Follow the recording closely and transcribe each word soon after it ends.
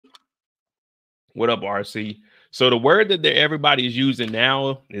What up, RC? So the word that everybody is using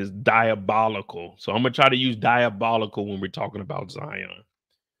now is diabolical. So I'm gonna try to use diabolical when we're talking about Zion,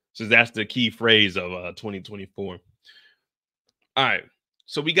 since that's the key phrase of 2024. All right.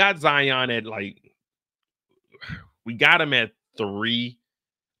 So we got Zion at we got him at 3.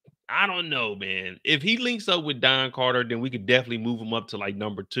 I don't know, man. If he links up with Don Carter, then we could definitely move him up to like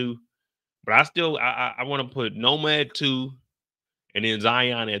number 2. But I want to put Noma at 2 and then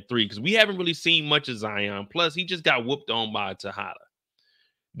Zion at 3 because we haven't really seen much of Zion. Plus, he just got whooped on by Tejada.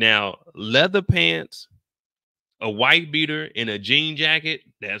 Now, leather pants, a white beater, and a jean jacket,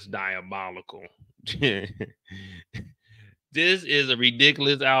 that's diabolical. This is a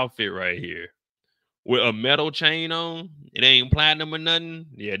ridiculous outfit right here. With a metal chain on, it ain't platinum or nothing.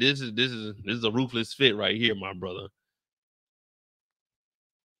 Yeah, this is a ruthless fit right here, my brother.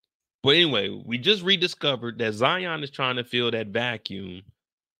 But anyway, we just rediscovered that Zion is trying to fill that vacuum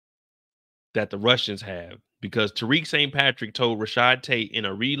that the Russians have because Tariq St. Patrick told Rashad Tate in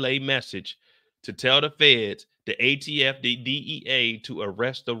a relay message to tell the feds, the ATF, the DEA to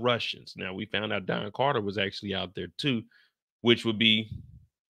arrest the Russians. Now, we found out Don Carter was actually out there too, which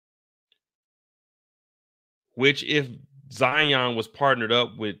if Zion was partnered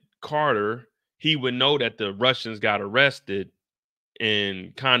up with Carter, he would know that the Russians got arrested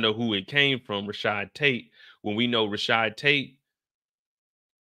and kind of who it came from, Rashad Tate, when we know Rashad Tate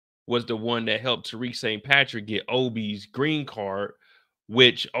was the one that helped Tariq St. Patrick get Obi's green card,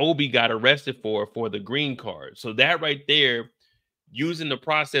 which Obi got arrested for the green card. So that right there, using the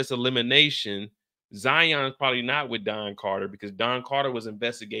process elimination, Zion's probably not with Don Carter because Don Carter was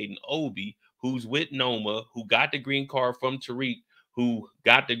investigating Obi, who's with Noma, who got the green card from Tariq, who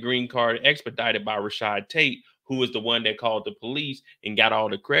got the green card expedited by Rashad Tate, who was the one that called the police and got all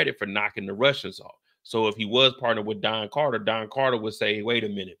the credit for knocking the Russians off. So if he was partnered with Don Carter would say, wait a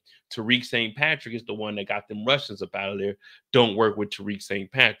minute, Tariq St. Patrick is the one that got them Russians up out of there. Don't work with Tariq St.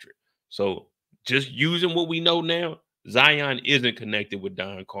 Patrick. So just using what we know now, Zion isn't connected with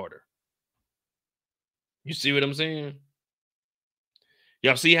Don Carter. You see what I'm saying?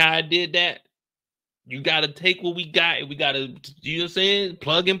 Y'all see how I did that? You got to take what we got. We got to, you know what I'm saying?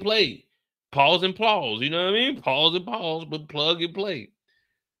 Plug and play. Pause and pause. You know what I mean? Pause and pause, but plug and play.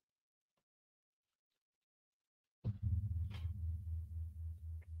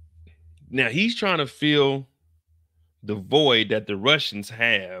 Now he's trying to fill the void that the Russians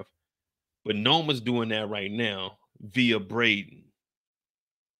have, but Noma's doing that right now via Brayden.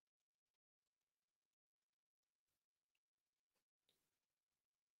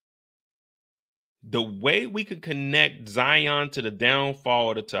 The way we could connect Zion to the downfall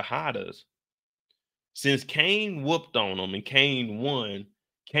of the Tejadas, since Kane whooped on him and Kane won,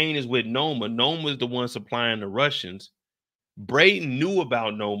 Kane is with Noma. Noma is the one supplying the Russians. Brayden knew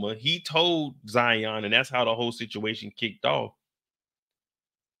about Noma. He told Zion, and that's how the whole situation kicked off.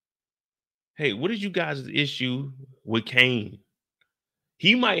 Hey, what is you guys' issue with Kane?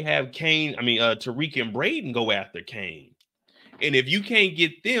 He might have Tariq and Brayden go after Kane. And if you can't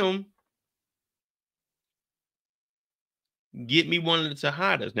get them, get me one of the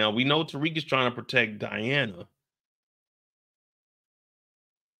Tejadas. Now, we know Tariq is trying to protect Diana.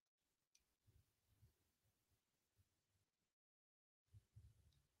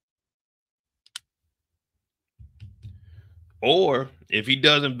 Or if he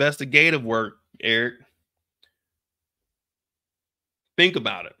does investigative work, Eric, think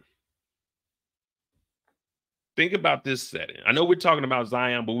about it. Think about this setting. I know we're talking about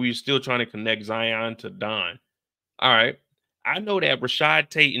Zion, but we're still trying to connect Zion to Don. All right. I know that Rashad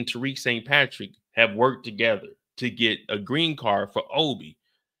Tate and Tariq St. Patrick have worked together to get a green card for Obi.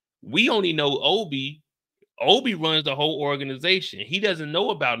 We only know Obi. Obi runs the whole organization. He doesn't know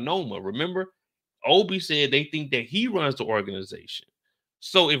about Noma. Remember, Obi said they think that he runs the organization.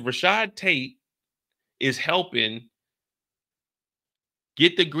 So if Rashad Tate is helping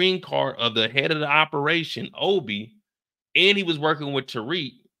get the green card of the head of the operation, Obi, and he was working with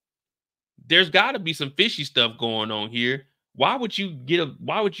Tariq, there's got to be some fishy stuff going on here. Why would you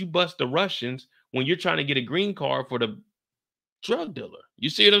bust the Russians when you're trying to get a green card for the drug dealer? You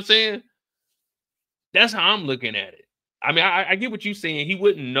see what I'm saying? That's how I'm looking at it. I mean, I get what you're saying. He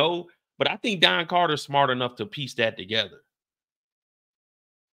wouldn't know, but I think Don Carter's smart enough to piece that together.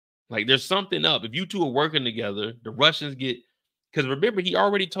 Like, there's something up. If you two are working together, the Russians get, because remember, he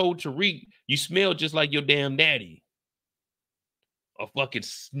already told Tariq, you smell just like your damn daddy. A fucking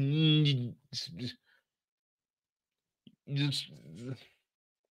just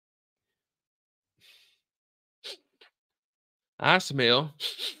I smell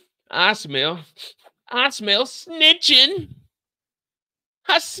snitching.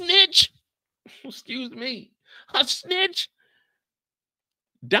 I snitch. Excuse me. A snitch?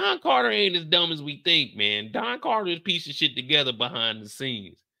 Don Carter ain't as dumb as we think, man. Don Carter is piece of shit together behind the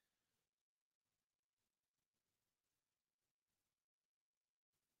scenes.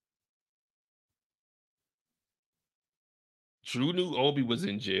 Drew knew Obi was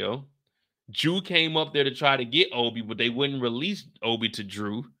in jail. Drew came up there to try to get Obi, but they wouldn't release Obi to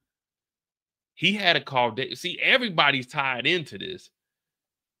Drew. He had a call. See, everybody's tied into this.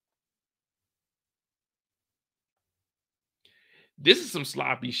 This is some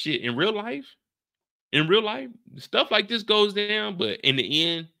sloppy shit in real life. In real life, stuff like this goes down, but in the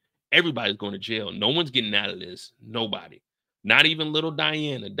end, everybody's going to jail. No one's getting out of this. Nobody. Not even little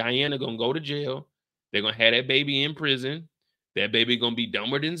Diana. Diana gonna go to jail. They're gonna have that baby in prison. That baby gonna be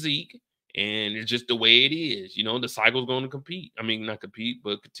dumber than Zeke, and it's just the way it is. You know, the cycle's gonna compete. I mean, not compete,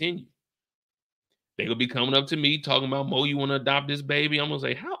 but continue. They're gonna be coming up to me talking about, Mo, you want to adopt this baby? I'm gonna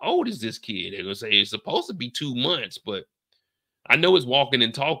say, how old is this kid? They're gonna say it's supposed to be 2 months, but I know it's walking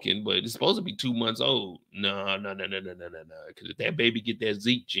and talking, but it's supposed to be 2 months old. No, no, no, no, no, no, no, no. Because if that baby get that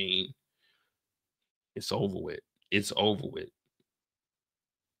Zeke gene, it's over with. It's over with.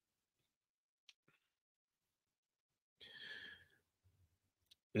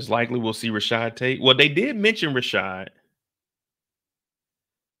 It's likely we'll see Rashad Tate. Well, they did mention Rashad.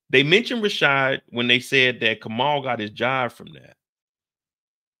 They mentioned Rashad when they said that Kamal got his job from that.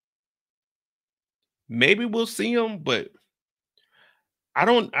 Maybe we'll see him, but I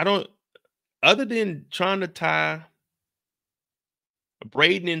don't, other than trying to tie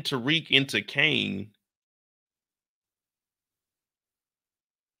Brayden and Tariq into Kane.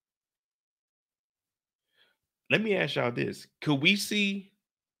 Let me ask y'all this. Could we see,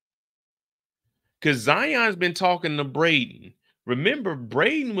 because Zion's been talking to Brayden. Remember,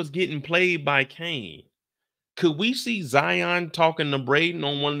 Brayden was getting played by Kane. Could we see Zion talking to Brayden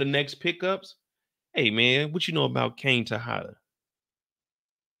on one of the next pickups? Hey, man, what you know about Kane Tejada?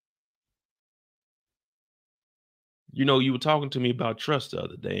 You know, you were talking to me about trust the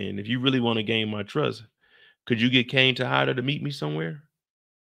other day, and if you really want to gain my trust, could you get Kane Tejada to meet me somewhere?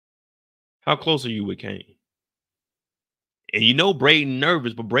 How close are you with Kane? And you know Brayden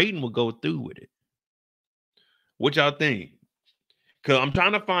nervous, but Brayden will go through with it. What y'all think? Because I'm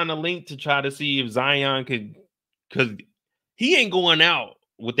trying to find a link to try to see if Zion could, because he ain't going out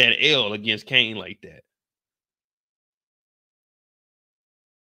with that L against Kane like that.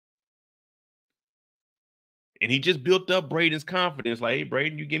 And he just built up Brayden's confidence. Like, hey,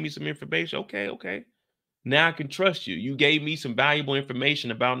 Brayden, you give me some information. Okay, okay. Now I can trust you. You gave me some valuable information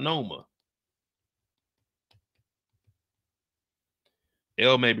about Noma.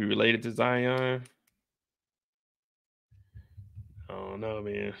 L may be related to Zion. I don't know,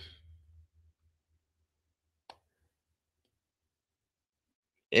 man.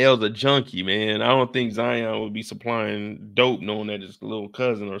 L's a junkie, man. I don't think Zion would be supplying dope knowing that his little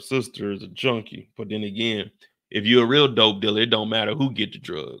cousin or sister is a junkie. But then again, if you're a real dope dealer, it don't matter who get the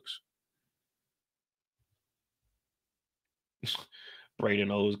drugs.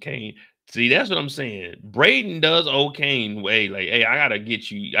 Brayden owes Kane. See, that's what I'm saying. Brayden does owe Kane. Hey, like, hey, I gotta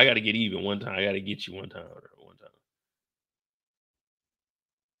get you. I gotta get even one time. I gotta get you one time. One time.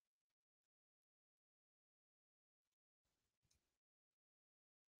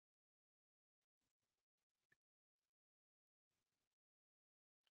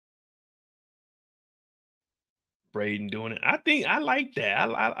 Brayden doing it. I think I like that.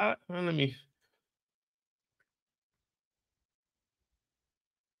 Let me.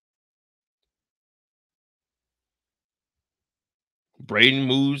 Brayden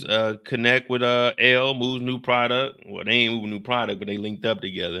moves, connect with L, moves new product. Well, they ain't moving new product, but they linked up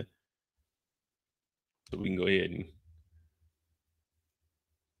together. So we can go ahead and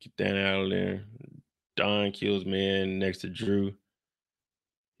get that out of there. Don kills man next to Drew.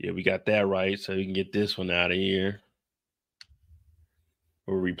 Yeah, we got that right. So we can get this one out of here.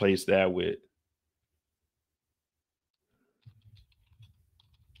 We'll replace that with.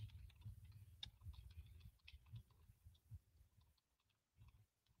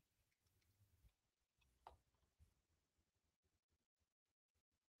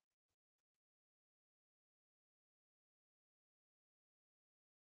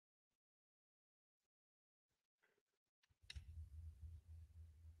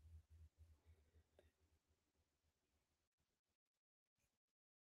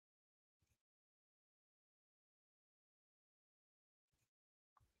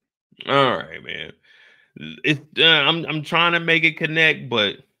 All right, man. It's I'm trying to make it connect,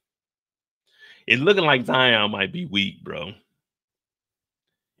 but it's looking like Zion might be weak, bro.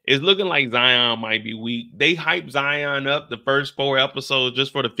 It's looking like Zion might be weak. They hyped Zion up the first 4 episodes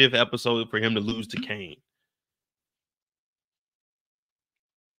just for the 5th episode for him to lose to Kane.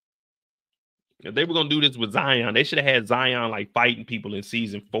 If they were gonna do this with Zion, they should have had Zion like fighting people in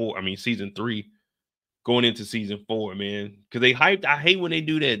season 3, going into season 4, man. Because they hyped. I hate when they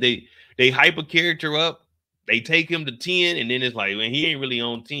do that. They hype a character up, they take him to 10, and then it's like, man, he ain't really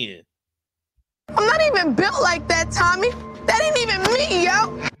on 10. I'm not even built like that, Tommy. That ain't even me,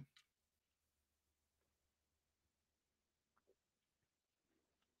 yo.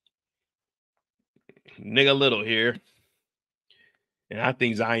 Nigga Little here. And I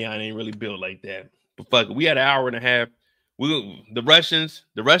think Zion ain't really built like that. But fuck it. We had an hour and a half. The Russians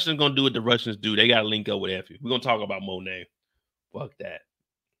gonna do what the Russians do. They gotta link up with Effie. We're gonna talk about Monet. Fuck that.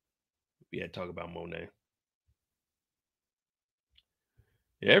 We had to talk about Monet.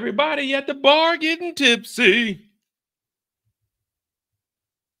 Everybody at the bar getting tipsy.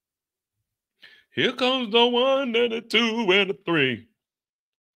 Here comes the 1 and the 2 and the 3.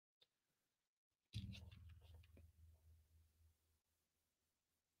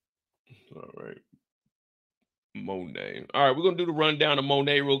 All right. Monet. All right, we're gonna do the rundown of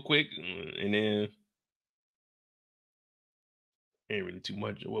Monet real quick, and then ain't really too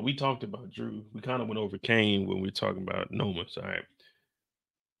much. Well, we talked about Drew. We kind of went over Kane when we were talking about Nomas. All right.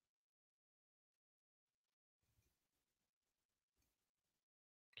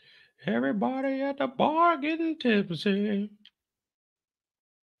 Everybody at the bar getting tipsy.